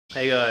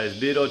Hey guys,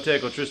 Beard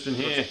Tech or Tristan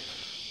here.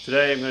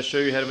 Today I'm going to show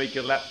you how to make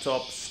your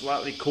laptop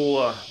slightly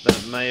cooler than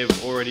it may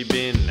have already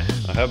been.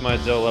 I have my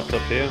Dell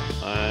laptop here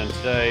and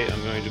today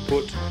I'm going to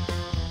put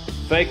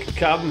fake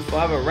carbon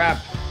fiber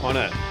wrap on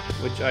it,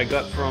 which I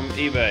got from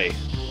eBay.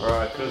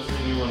 Alright, first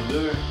thing you want to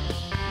do is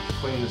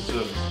clean the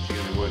surface that you're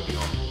going to be working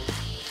on.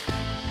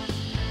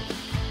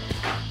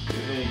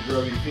 Get any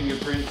grubby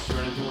fingerprints or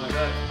anything like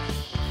that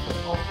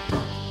off.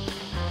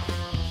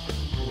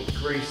 Any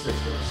grease that's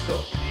going to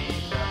stop the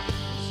wrap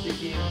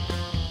sticking.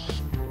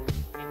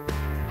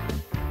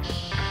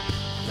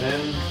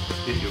 Then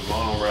get your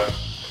vinyl wrap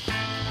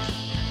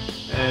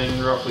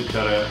and roughly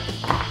cut out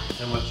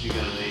how much you're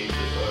going to need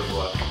with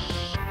overlap.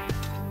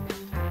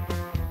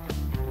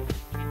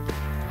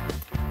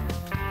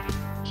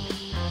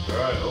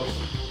 Alright,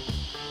 awesome.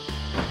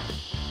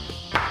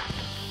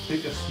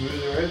 Pick a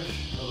smoother edge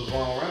of the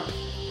vinyl wrap.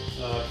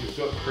 If you've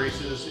got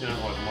creases in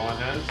it like mine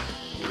has,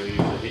 you're going to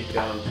use a heat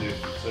gun to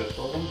fix those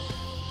problems.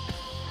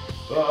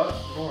 But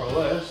more or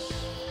less,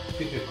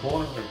 pick a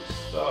corner and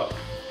start.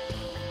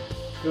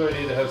 It's a good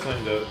idea to have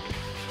something to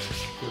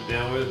put it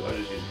down with. I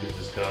just use a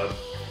business card.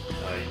 You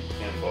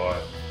can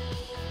buy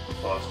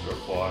plaster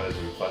pliers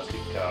and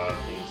plastic card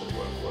things that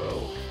work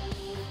well,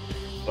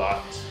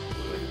 but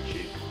we're the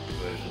cheap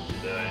version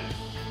today.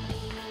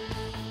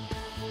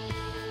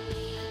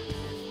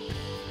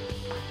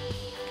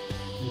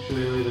 Make sure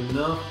you leave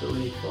enough that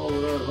when you fold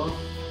it over,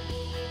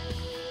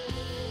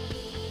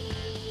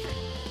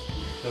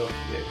 cut off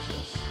the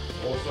excess.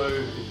 Also,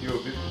 if you're a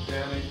bit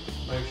mechanic,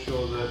 make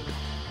sure that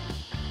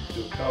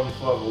your carbon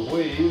fiber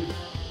weave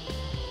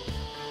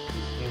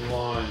is in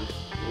line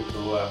with the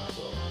laptop.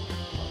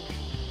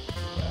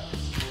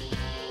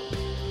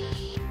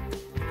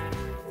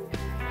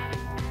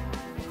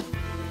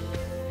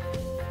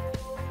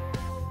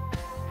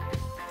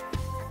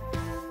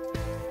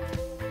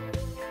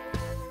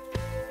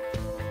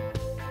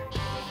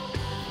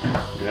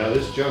 Now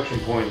this junction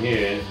point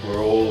here, where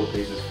all the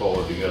pieces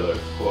fold together,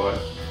 it's quite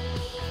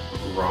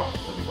rough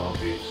and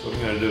bumpy. So what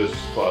I'm going to do is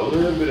apply a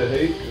little bit of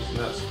heat just in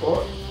that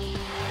spot.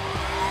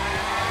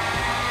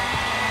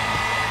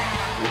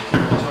 Just a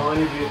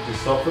tiny bit to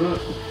soften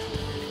it.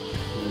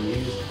 And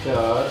use the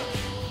card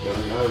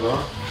going over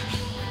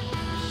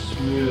to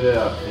smooth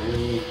out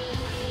any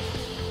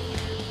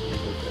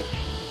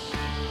imperfections.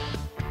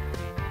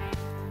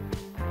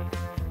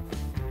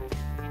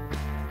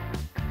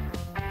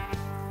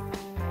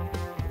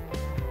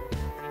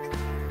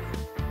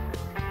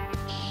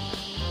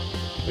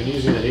 When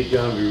using a heat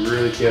gun, be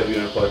really careful you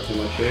don't apply too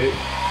much heat,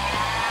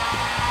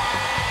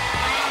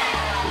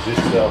 because this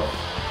stuff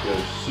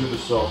goes super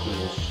soft and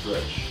will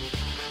stretch,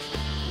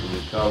 and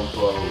the carbon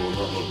fiber will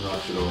not look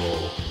nice at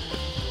all,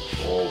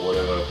 or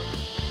whatever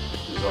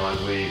design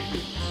weave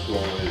you've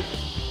gone with,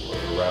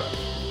 whatever wrap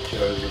you've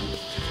chosen.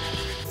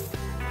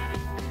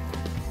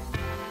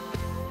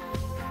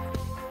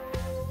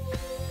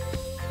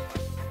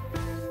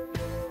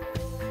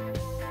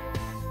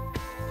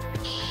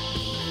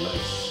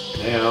 Nice.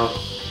 Now,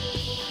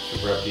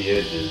 wrap the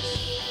edges.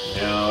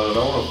 Now I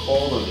don't want to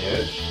fold on the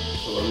edge,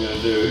 so what I'm going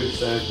to do,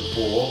 same as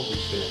before, I'm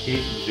just going to heat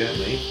it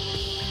gently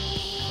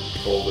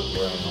and fold it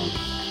around on.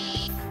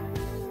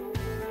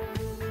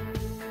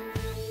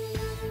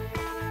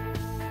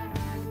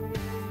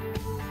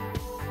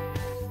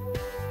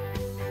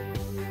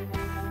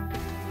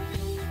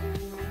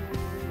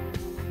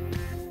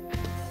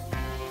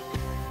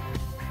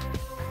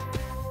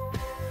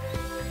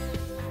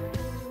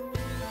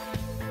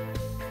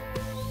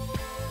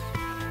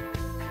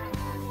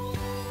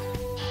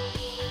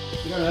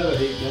 If you don't have a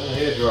heat gun, a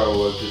hairdryer will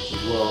work just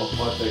as well. It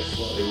might take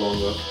slightly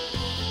longer,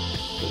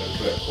 but don't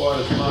put quite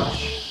as much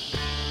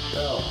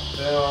power.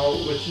 Now,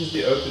 which is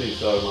the opening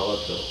side of my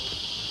laptop?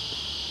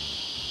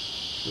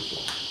 This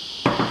one.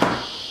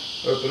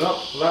 Open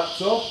up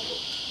laptop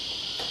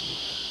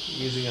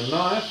using a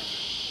knife,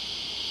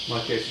 in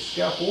my case a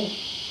scalpel.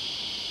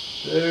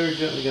 Very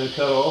gently going to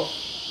cut off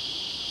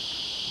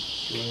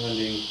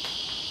surrounding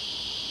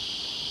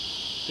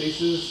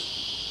pieces.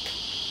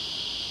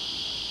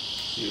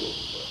 See what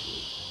we've got here.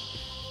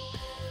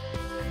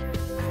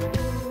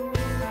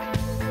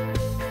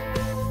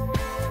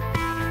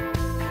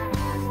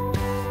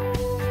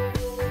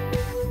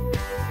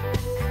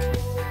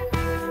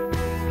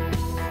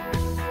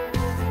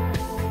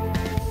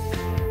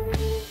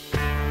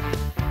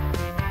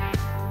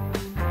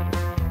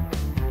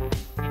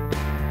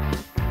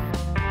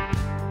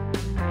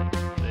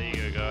 There you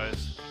go, guys.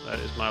 That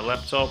is my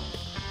laptop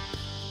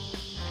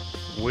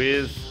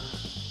with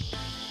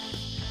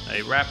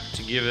a wrap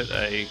to give it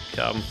a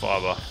carbon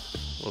fiber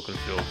look and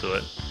feel to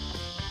it.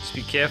 Just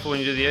be careful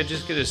when you do the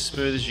edges, get as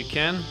smooth as you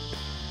can,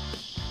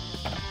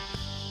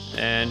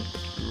 and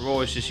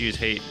always just use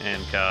heat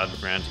and card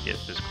around to get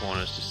those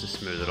corners just to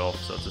smooth it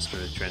off, so it's a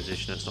smooth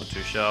transition, it's not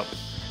too sharp.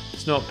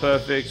 It's not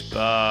perfect,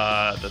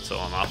 but that's all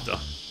I'm after.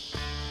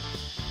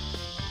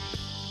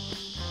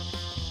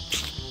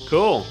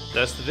 Cool,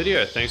 that's the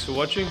video. Thanks for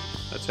watching.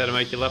 That's how to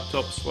make your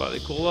laptop slightly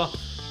cooler.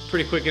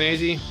 Pretty quick and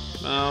easy.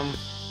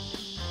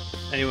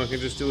 Anyone can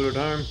just do it at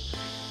home.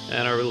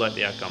 and I really like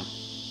the outcome.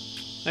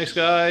 Thanks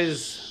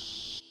guys.